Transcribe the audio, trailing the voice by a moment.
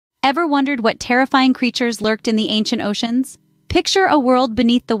Ever wondered what terrifying creatures lurked in the ancient oceans? Picture a world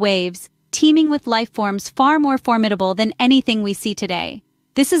beneath the waves, teeming with life forms far more formidable than anything we see today.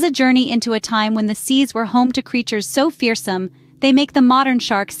 This is a journey into a time when the seas were home to creatures so fearsome, they make the modern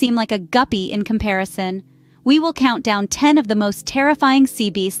shark seem like a guppy in comparison. We will count down 10 of the most terrifying sea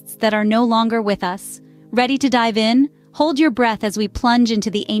beasts that are no longer with us. Ready to dive in? Hold your breath as we plunge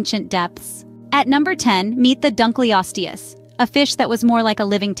into the ancient depths. At number 10, meet the Dunkleosteus, a fish that was more like a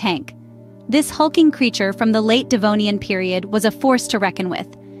living tank. This hulking creature from the late Devonian period was a force to reckon with.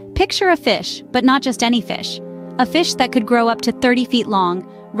 Picture a fish, but not just any fish. A fish that could grow up to 30 feet long,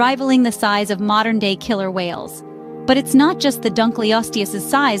 rivaling the size of modern-day killer whales. But it's not just the Dunkleosteus'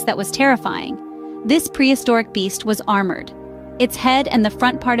 size that was terrifying. This prehistoric beast was armored. Its head and the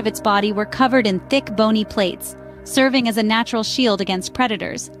front part of its body were covered in thick bony plates, serving as a natural shield against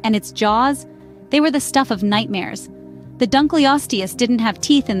predators, and its jaws? They were the stuff of nightmares. The Dunkleosteus didn't have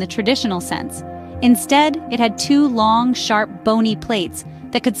teeth in the traditional sense. Instead, it had two long, sharp, bony plates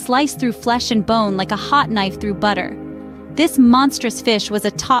that could slice through flesh and bone like a hot knife through butter. This monstrous fish was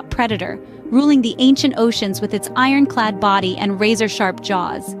a top predator, ruling the ancient oceans with its ironclad body and razor-sharp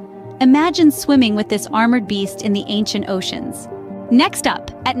jaws. Imagine swimming with this armored beast in the ancient oceans. Next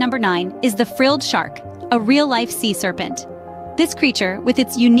up, at number 9, is the frilled shark, a real-life sea serpent. This creature, with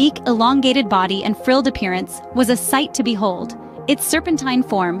its unique, elongated body and frilled appearance, was a sight to behold. Its serpentine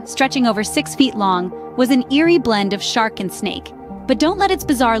form, stretching over 6 feet long, was an eerie blend of shark and snake. But don't let its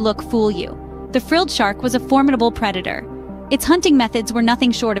bizarre look fool you. The frilled shark was a formidable predator. Its hunting methods were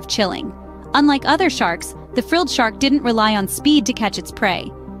nothing short of chilling. Unlike other sharks, the frilled shark didn't rely on speed to catch its prey.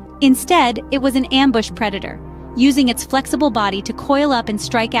 Instead, it was an ambush predator, using its flexible body to coil up and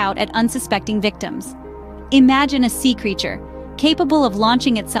strike out at unsuspecting victims. Imagine a sea creature, capable of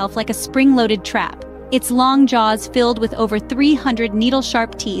launching itself like a spring-loaded trap, its long jaws filled with over 300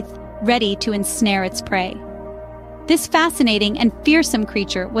 needle-sharp teeth, ready to ensnare its prey. This fascinating and fearsome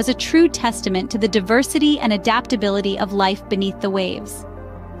creature was a true testament to the diversity and adaptability of life beneath the waves.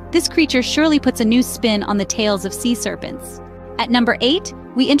 This creature surely puts a new spin on the tales of sea serpents. At number 8,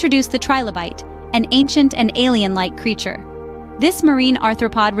 we introduce the trilobite, an ancient and alien-like creature. This marine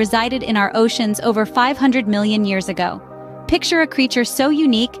arthropod resided in our oceans over 500 million years ago. Picture a creature so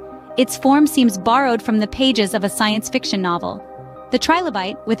unique, its form seems borrowed from the pages of a science fiction novel. The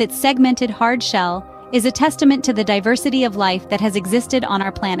trilobite, with its segmented hard shell, is a testament to the diversity of life that has existed on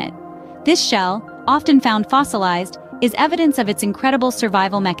our planet. This shell, often found fossilized, is evidence of its incredible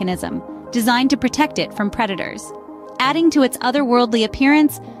survival mechanism, designed to protect it from predators. Adding to its otherworldly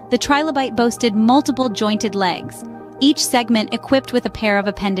appearance, the trilobite boasted multiple jointed legs, each segment equipped with a pair of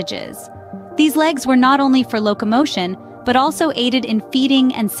appendages. These legs were not only for locomotion, but also aided in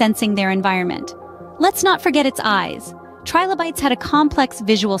feeding and sensing their environment. Let's not forget its eyes. Trilobites had a complex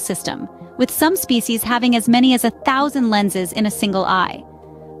visual system, with some species having as many as 1,000 lenses in a single eye.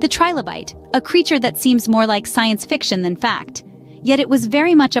 The trilobite, a creature that seems more like science fiction than fact, yet it was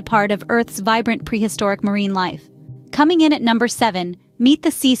very much a part of Earth's vibrant prehistoric marine life. Coming in at number 7, meet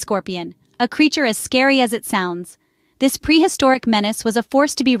the sea scorpion, a creature as scary as it sounds. This prehistoric menace was a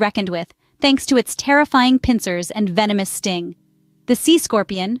force to be reckoned with, thanks to its terrifying pincers and venomous sting. The sea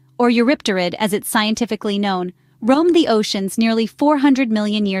scorpion, or Eurypterid as it's scientifically known, roamed the oceans nearly 400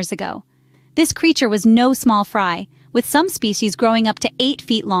 million years ago. This creature was no small fry, with some species growing up to 8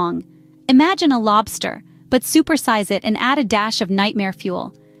 feet long. Imagine a lobster, but supersize it and add a dash of nightmare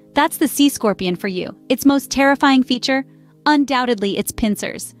fuel. That's the sea scorpion for you. Its most terrifying feature? Undoubtedly its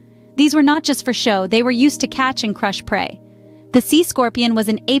pincers. These were not just for show, they were used to catch and crush prey. The sea scorpion was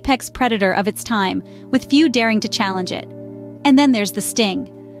an apex predator of its time, with few daring to challenge it. And then there's the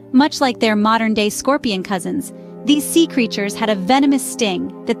sting. Much like their modern-day scorpion cousins, these sea creatures had a venomous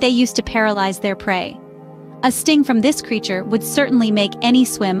sting that they used to paralyze their prey. A sting from this creature would certainly make any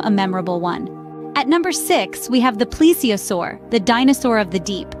swim a memorable one. At number 6, we have the plesiosaur, the dinosaur of the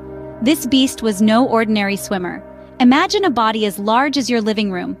deep. This beast was no ordinary swimmer. Imagine a body as large as your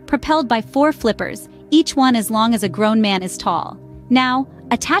living room, propelled by 4 flippers, each one as long as a grown man is tall. Now,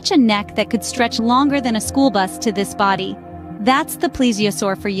 attach a neck that could stretch longer than a school bus to this body. That's the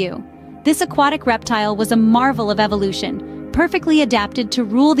plesiosaur for you. This aquatic reptile was a marvel of evolution, perfectly adapted to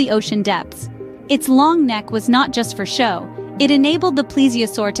rule the ocean depths. Its long neck was not just for show, it enabled the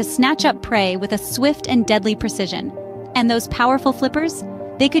plesiosaur to snatch up prey with a swift and deadly precision. And those powerful flippers?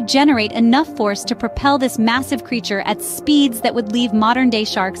 They could generate enough force to propel this massive creature at speeds that would leave modern-day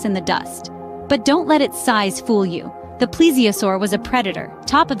sharks in the dust. But don't let its size fool you. The plesiosaur was a predator,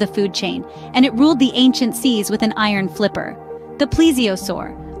 top of the food chain, and it ruled the ancient seas with an iron flipper. The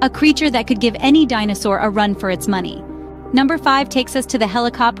plesiosaur, a creature that could give any dinosaur a run for its money. Number 5 takes us to the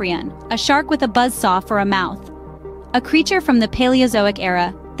helicoprion, a shark with a buzzsaw for a mouth. A creature from the Paleozoic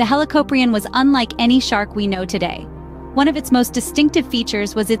era, the helicoprion was unlike any shark we know today. One of its most distinctive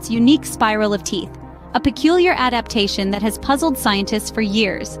features was its unique spiral of teeth, a peculiar adaptation that has puzzled scientists for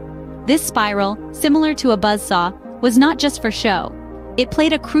years. This spiral, similar to a buzzsaw, was not just for show. It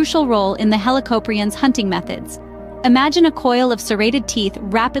played a crucial role in the helicoprion's hunting methods. Imagine a coil of serrated teeth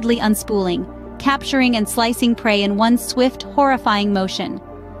rapidly unspooling, capturing and slicing prey in one swift, horrifying motion.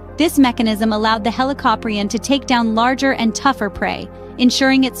 This mechanism allowed the helicoprion to take down larger and tougher prey,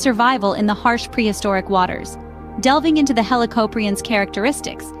 ensuring its survival in the harsh prehistoric waters. Delving into the helicoprion's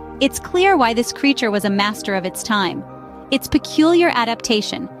characteristics, it's clear why this creature was a master of its time. Its peculiar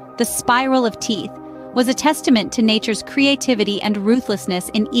adaptation, the spiral of teeth, was a testament to nature's creativity and ruthlessness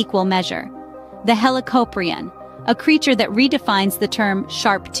in equal measure. The helicoprion, a creature that redefines the term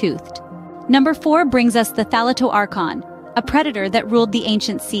sharp-toothed. Number 4 brings us the thalatoarchon, a predator that ruled the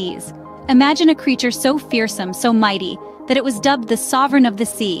ancient seas. Imagine a creature so fearsome, so mighty, that it was dubbed the sovereign of the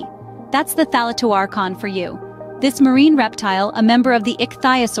sea. That's the thalatoarchon for you. This marine reptile, a member of the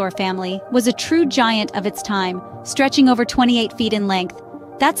ichthyosaur family, was a true giant of its time, stretching over 28 feet in length.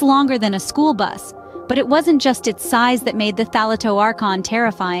 That's longer than a school bus. But it wasn't just its size that made the thalatoarchon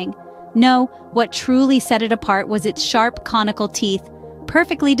terrifying. No, what truly set it apart was its sharp, conical teeth,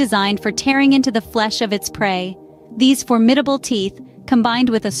 perfectly designed for tearing into the flesh of its prey. These formidable teeth, combined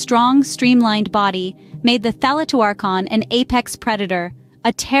with a strong, streamlined body, made the thalatoarchon an apex predator,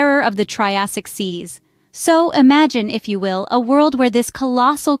 a terror of the Triassic seas. So imagine, if you will, a world where this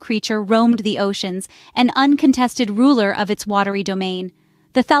colossal creature roamed the oceans, an uncontested ruler of its watery domain.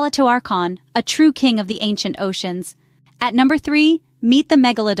 The thalatoarchon, a true king of the ancient oceans. At number 3, meet the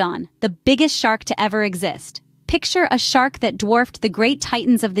megalodon, the biggest shark to ever exist. Picture a shark that dwarfed the great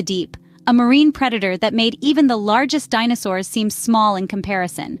titans of the deep, a marine predator that made even the largest dinosaurs seem small in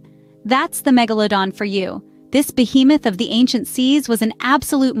comparison. That's the megalodon for you. This behemoth of the ancient seas was an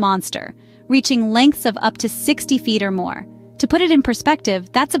absolute monster, reaching lengths of up to 60 feet or more. To put it in perspective,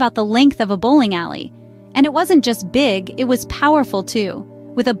 that's about the length of a bowling alley. And it wasn't just big, it was powerful too.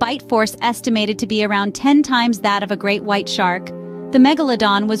 With a bite force estimated to be around 10 times that of a great white shark, the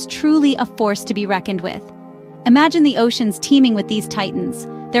megalodon was truly a force to be reckoned with. Imagine the oceans teeming with these titans,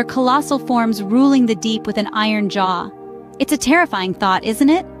 their colossal forms ruling the deep with an iron jaw. It's a terrifying thought, isn't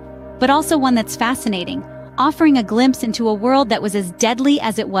it? But also one that's fascinating, offering a glimpse into a world that was as deadly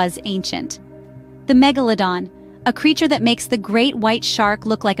as it was ancient. The megalodon, a creature that makes the great white shark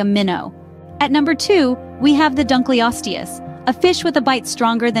look like a minnow. At number 2, we have the dunkleosteus, a fish with a bite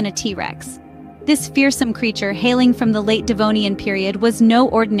stronger than a T-Rex. This fearsome creature, hailing from the late Devonian period, was no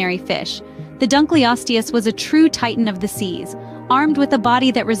ordinary fish. The dunkleosteus was a true titan of the seas, armed with a body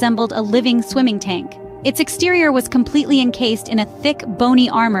that resembled a living swimming tank. Its exterior was completely encased in a thick, bony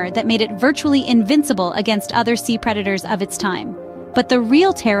armor that made it virtually invincible against other sea predators of its time. But the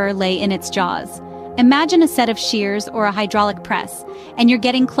real terror lay in its jaws. Imagine a set of shears or a hydraulic press, and you're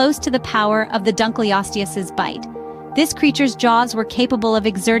getting close to the power of the dunkleosteus's bite. This creature's jaws were capable of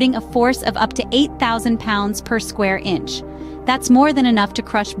exerting a force of up to 8,000 pounds per square inch. That's more than enough to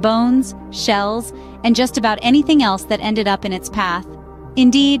crush bones, shells, and just about anything else that ended up in its path.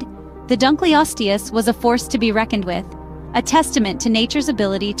 Indeed, the dunkleosteus was a force to be reckoned with, a testament to nature's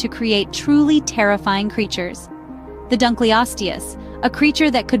ability to create truly terrifying creatures. The dunkleosteus, a creature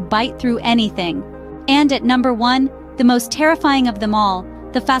that could bite through anything. And at number 1, the most terrifying of them all,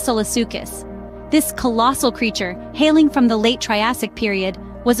 the Phaseolasuchus. This colossal creature, hailing from the late Triassic period,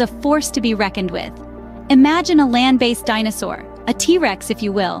 was a force to be reckoned with. Imagine a land-based dinosaur, a T-Rex if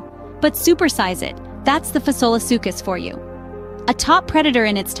you will, but supersize it. That's the Phaseolasuchus for you. A top predator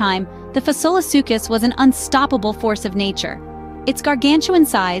in its time, the Phaseolasuchus was an unstoppable force of nature. Its gargantuan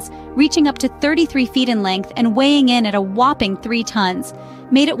size, reaching up to 33 feet in length and weighing in at a whopping 3 tons,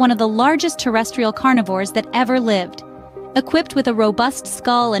 made it one of the largest terrestrial carnivores that ever lived. Equipped with a robust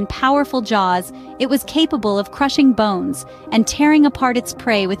skull and powerful jaws, it was capable of crushing bones and tearing apart its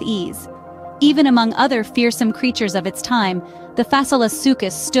prey with ease. Even among other fearsome creatures of its time, the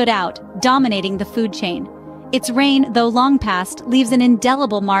Phaseolasuchus stood out, dominating the food chain. Its reign, though long past, leaves an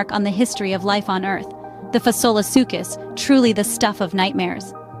indelible mark on the history of life on Earth. The Phaseolasuchus, truly the stuff of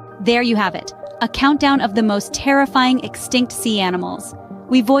nightmares. There you have it, a countdown of the most terrifying extinct sea animals.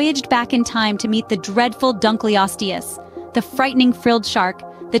 We voyaged back in time to meet the dreadful dunkleosteus, the frightening frilled shark,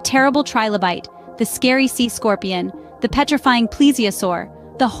 the terrible trilobite, the scary sea scorpion, the petrifying plesiosaur,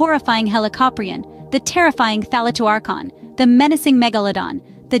 the horrifying helicoprion, the terrifying thalatoarchon, the menacing megalodon,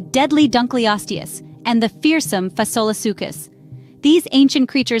 the deadly dunkleosteus, and the fearsome Phaseolasuchus. These ancient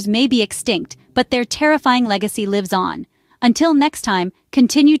creatures may be extinct, but their terrifying legacy lives on. Until next time,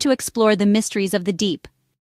 continue to explore the mysteries of the deep.